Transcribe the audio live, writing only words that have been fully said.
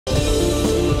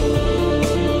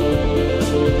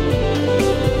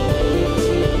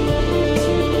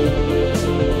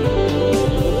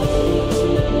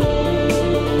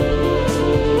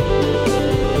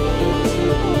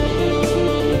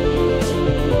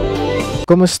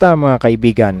Kumusta mga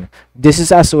kaibigan? This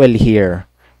is Aswell here.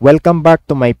 Welcome back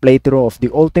to my playthrough of the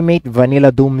Ultimate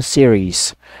Vanilla Doom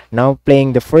series. Now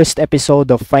playing the first episode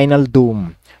of Final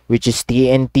Doom, which is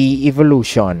TNT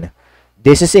Evilution.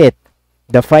 This is it,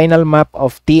 the final map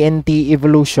of TNT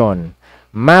Evilution.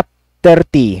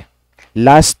 MAP30,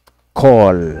 Last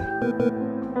Call.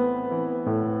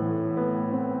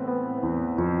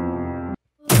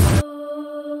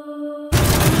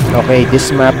 Okay,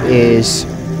 this map is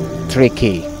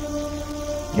tricky.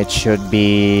 It should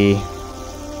be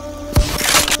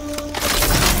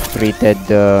treated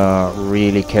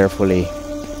really carefully.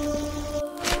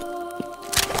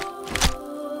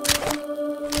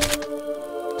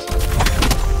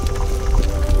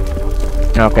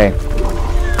 Okay.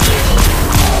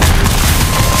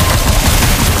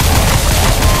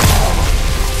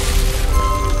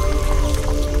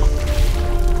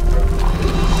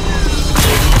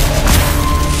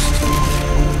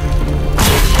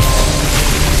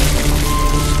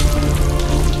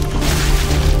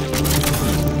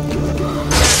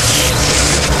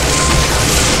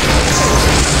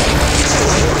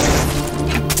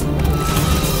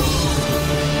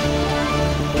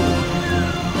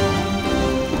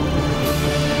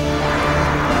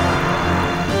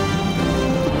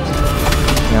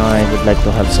 I would like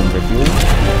to have some review,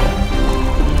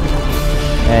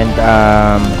 and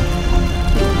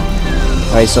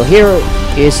okay, so here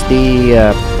is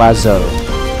the puzzle.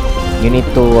 You need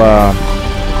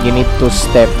to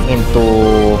step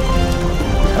into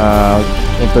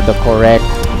the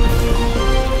correct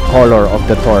color of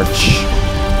the torch.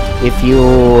 If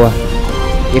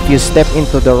you step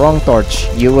into the wrong torch,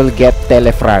 you will get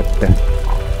telefragged.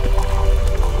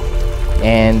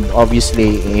 And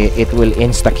obviously it will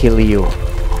insta-kill you.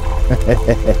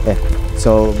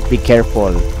 So be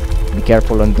careful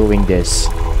on doing this.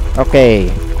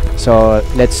 Okay, so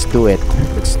let's do it.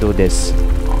 Let's do this.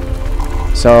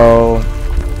 So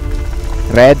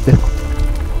red,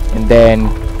 and then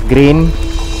green,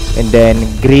 and then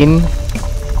green,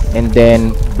 and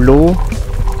then blue,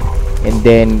 and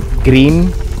then green,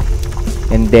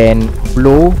 and then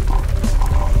blue,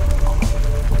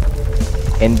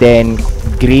 and then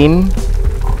green,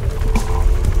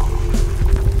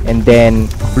 and then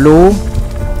blue,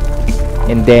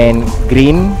 and then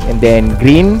green, and then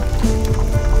green,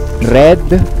 red,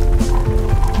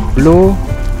 blue,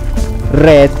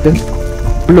 red,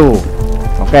 blue.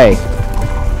 Okay,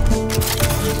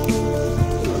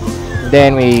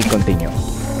 then we continue.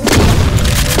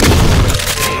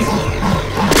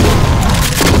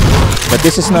 But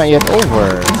this is not yet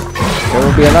over. There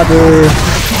will be another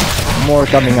more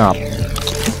coming up.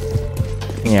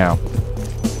 Yeah,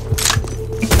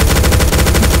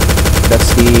 that's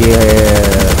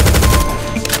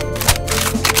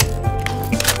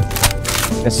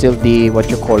still the what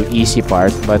you call easy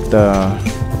part, but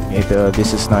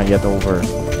this is not yet over.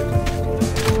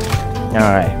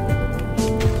 All right.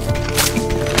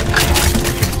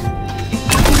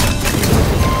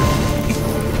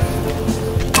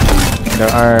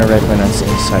 There are revenants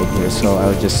inside here, so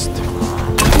I'll just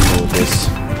do this.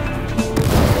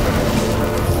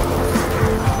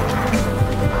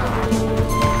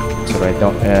 So I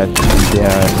don't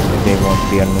they won't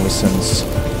be a nuisance.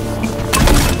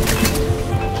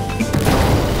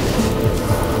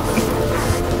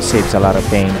 Saves a lot of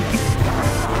pain.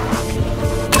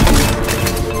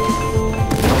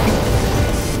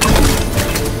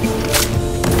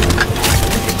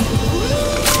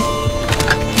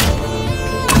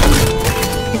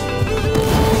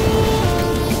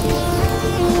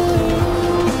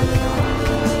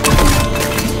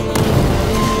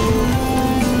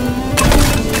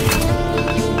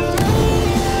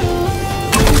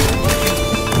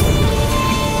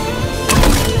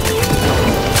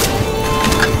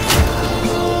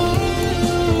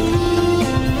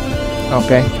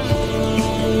 Okay.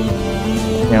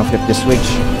 Now flip the switch.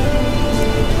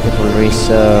 It will raise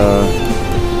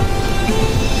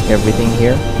everything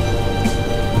here.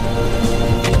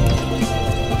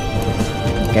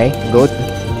 Okay, good.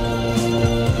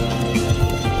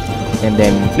 And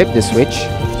then flip the switch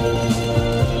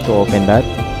to open that.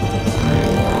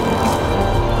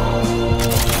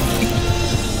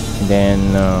 And then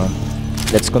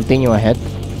let's continue ahead.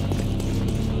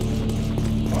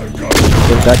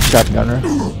 That shotgunner.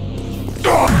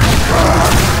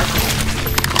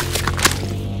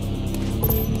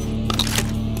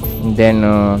 And then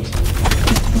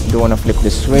you wanna flip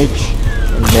the switch,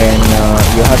 and then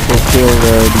you have to kill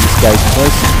these guys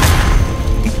first.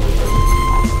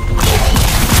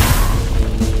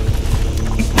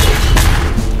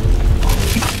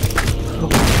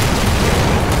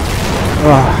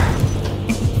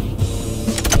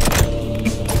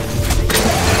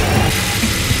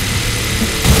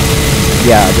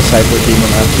 yeah, the cyber demon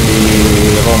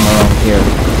actually roam around here.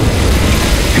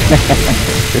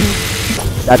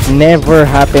 That never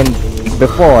happened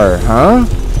before, huh?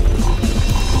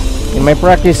 In my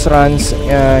practice runs,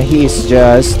 he is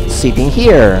just sitting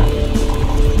here,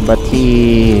 but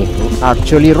he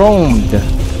actually roamed.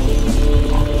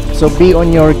 So be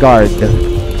on your guard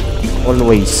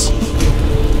always.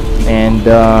 And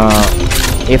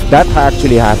if that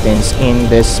actually happens in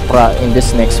this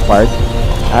next part,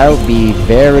 I'll be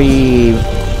very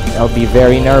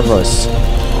nervous,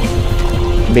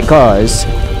 because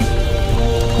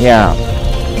yeah,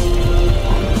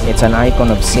 it's an icon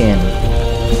of sin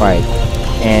fight,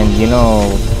 and you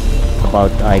know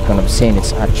about icon of sin,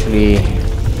 it's actually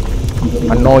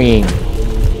annoying.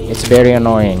 It's very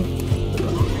annoying.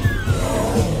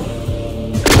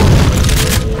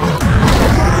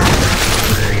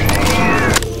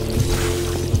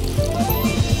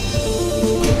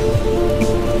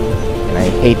 And I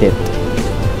hate it.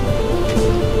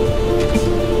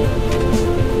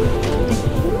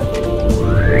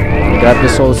 Grab the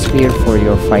soul sphere for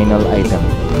your final item.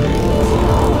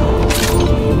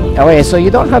 Okay, so you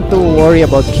don't have to worry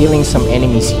about killing some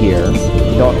enemies here.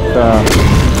 You don't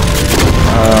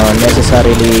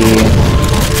necessarily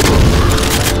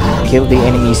kill the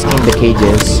enemies in the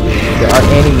cages. There are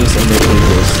enemies in the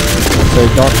cages, so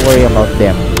don't worry about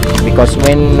them, because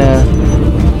when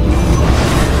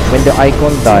the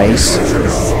icon dies,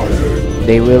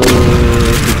 they will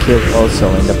be killed also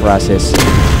in the process.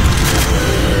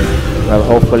 Well,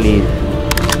 hopefully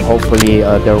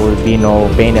there will be no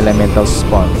Bane Elemental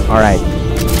spawn. Alright.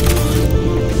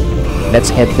 Let's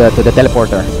head to the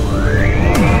teleporter.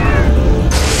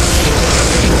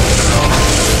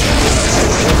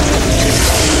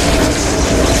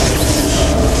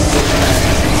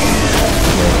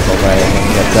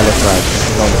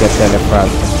 Don't get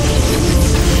Telefrag.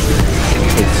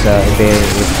 It's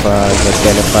if the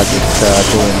Telefrag, it's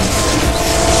doom.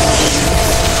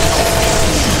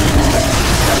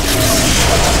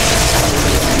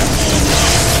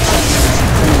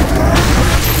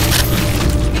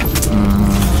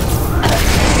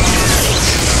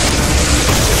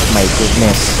 My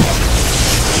goodness.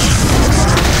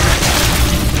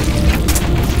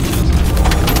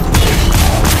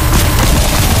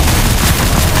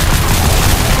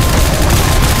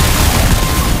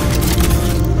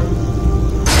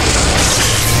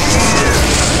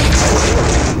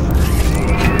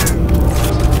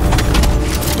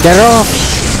 They're off.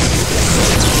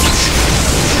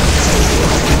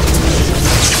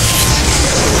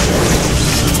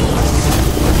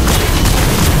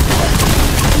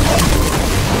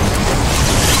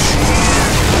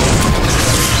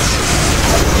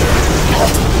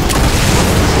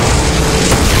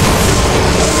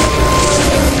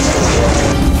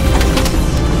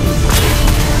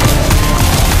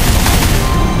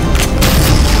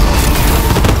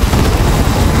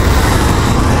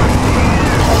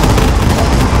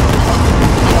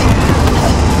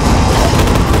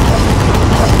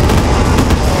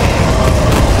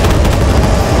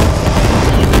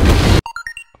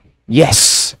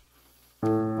 Yes!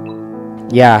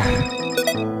 Yeah.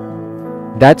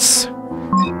 That's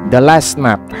the last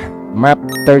map. Map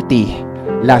 30.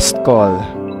 Last call.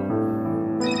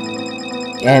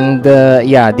 And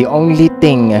yeah, the only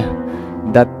thing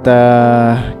that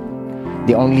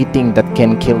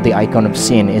can kill the icon of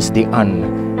sin is the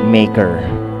Unmaker.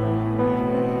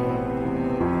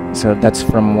 So that's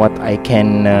from what I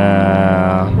can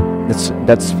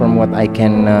that's from what I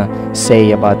can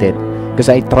say about it. Because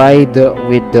I tried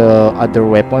with the other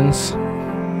weapons,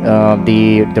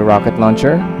 the rocket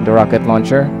launcher.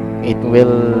 It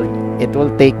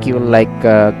will take you like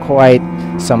quite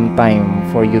some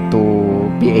time for you to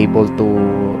be able to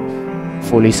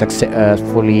fully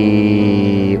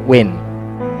win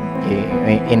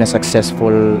in a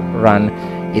successful run.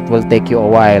 It will take you a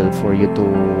while for you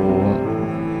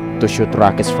to shoot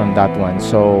rockets from that one.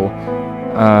 So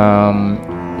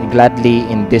gladly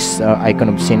in this icon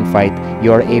of sin fight,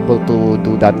 you are able to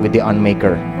do that with the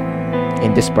Unmaker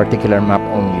in this particular map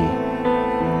only.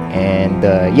 And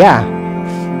yeah,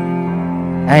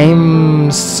 I'm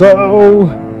so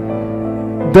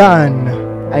done.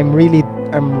 I'm really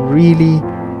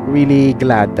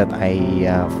glad that I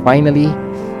finally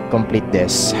complete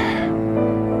this.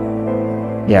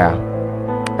 Yeah,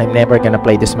 I'm never gonna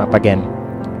play this map again,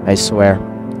 I swear.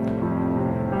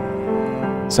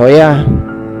 So yeah,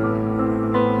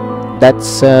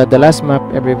 that's the last map,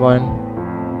 everyone.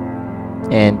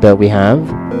 And we have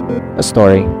a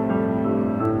story.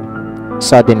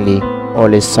 Suddenly,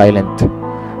 all is silent.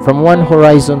 From one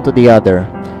horizon to the other,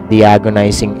 the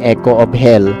agonizing echo of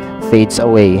hell fades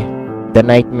away. The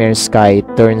nightmare sky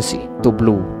turns to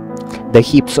blue. The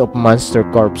heaps of monster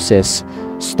corpses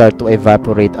start to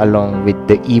evaporate along with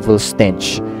the evil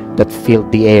stench that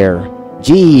filled the air.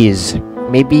 Geez,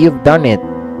 maybe you've done it.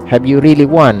 Have you really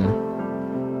won?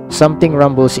 Something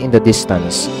rumbles in the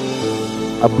distance.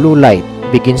 A blue light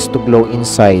begins to glow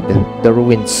inside the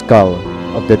ruined skull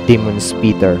of the demon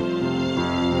speeder.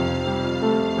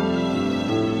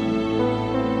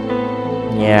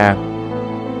 Yeah.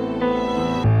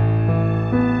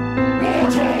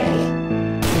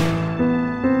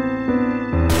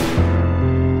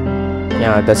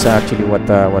 Yeah, that's actually what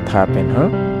happened, huh?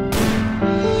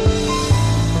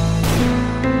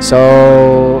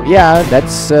 So yeah,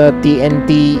 that's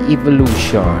TNT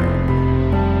Evilution.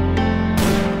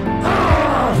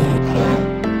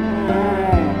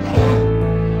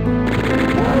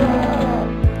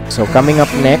 So coming up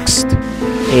next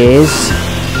is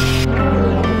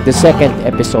the second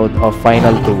episode of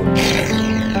Final Doom,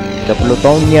 the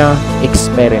Plutonia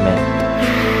Experiment.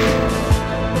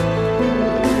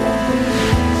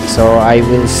 So I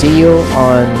will see you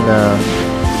on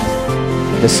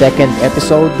the second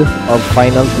episode of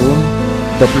Final Doom,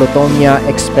 the Plutonia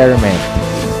Experiment.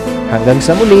 Hanggang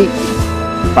sa muli,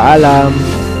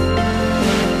 paalam!